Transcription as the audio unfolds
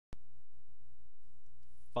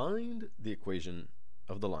Find the equation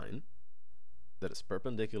of the line that is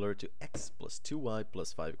perpendicular to x plus 2y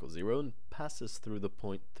plus 5 equals 0 and passes through the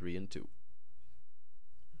point 3 and 2.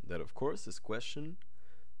 That, of course, is question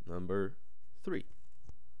number 3.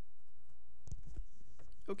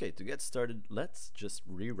 Okay, to get started, let's just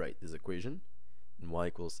rewrite this equation in y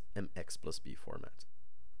equals mx plus b format.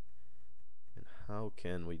 And how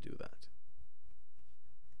can we do that?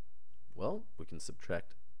 Well, we can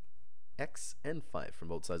subtract x and 5 from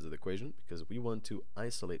both sides of the equation because we want to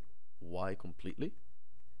isolate y completely.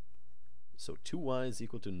 So 2y is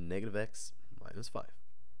equal to negative x minus 5.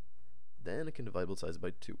 Then I can divide both sides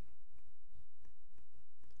by 2.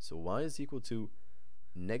 So y is equal to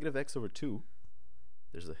negative x over 2.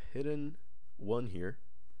 There's a hidden 1 here,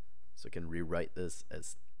 so I can rewrite this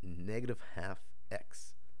as negative half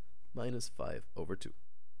x minus 5 over 2.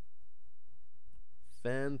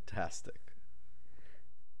 Fantastic.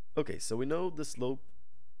 Okay, so we know the slope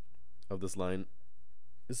of this line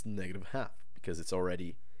is negative half because it's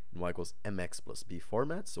already in y equals mx plus b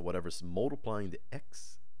format, so whatever's multiplying the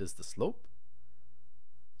x is the slope.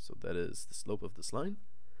 So that is the slope of this line.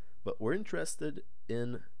 But we're interested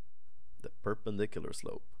in the perpendicular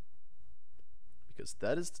slope because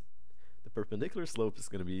that is the perpendicular slope is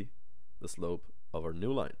going to be the slope of our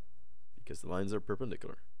new line because the lines are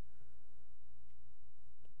perpendicular.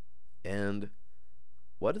 And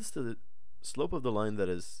what is the slope of the line that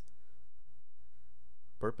is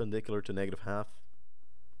perpendicular to negative half?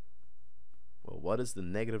 Well, what is the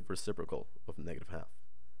negative reciprocal of negative half?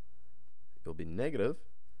 It will be negative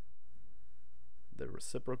the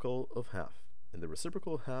reciprocal of half. And the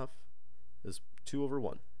reciprocal of half is 2 over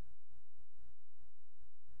 1.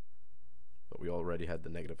 But we already had the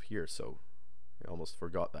negative here, so I almost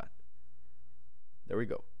forgot that. There we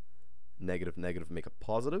go. Negative, negative make a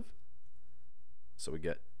positive. So we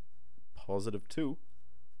get positive 2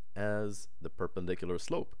 as the perpendicular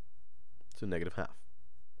slope to negative half.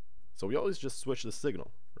 So we always just switch the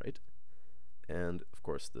signal, right? And of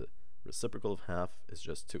course the reciprocal of half is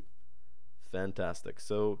just 2. Fantastic.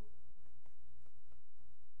 So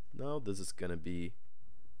now this is going to be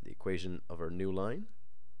the equation of our new line.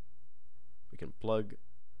 We can plug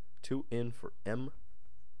 2 in for m,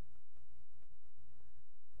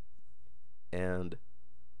 and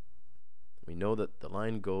we know that the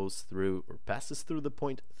line goes through or passes through the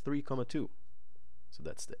point 3, 2. So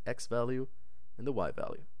that's the x value and the y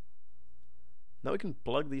value. Now we can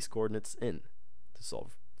plug these coordinates in to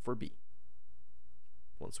solve for b.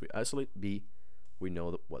 Once we isolate b, we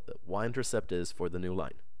know that what the y-intercept is for the new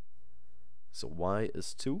line. So y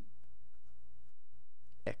is 2,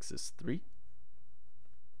 x is 3,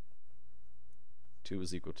 2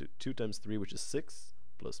 is equal to 2 times 3, which is 6,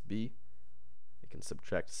 plus b. I can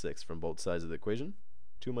subtract 6 from both sides of the equation.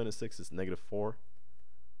 2 minus 6 is negative 4.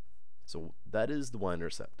 So that is the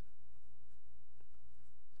y-intercept.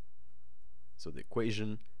 So the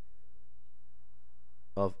equation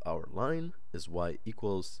of our line is y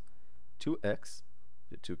equals 2x,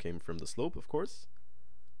 the 2 came from the slope of course,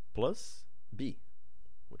 plus b,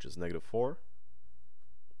 which is negative 4.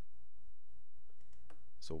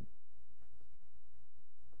 So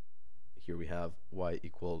here we have y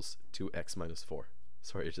equals 2x minus 4.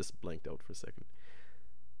 Sorry, I just blanked out for a second.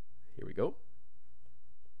 Here we go.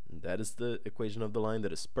 And that is the equation of the line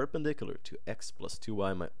that is perpendicular to x plus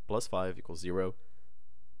 2y plus 5 equals 0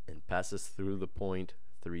 and passes through the point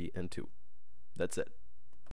 3 and 2. That's it.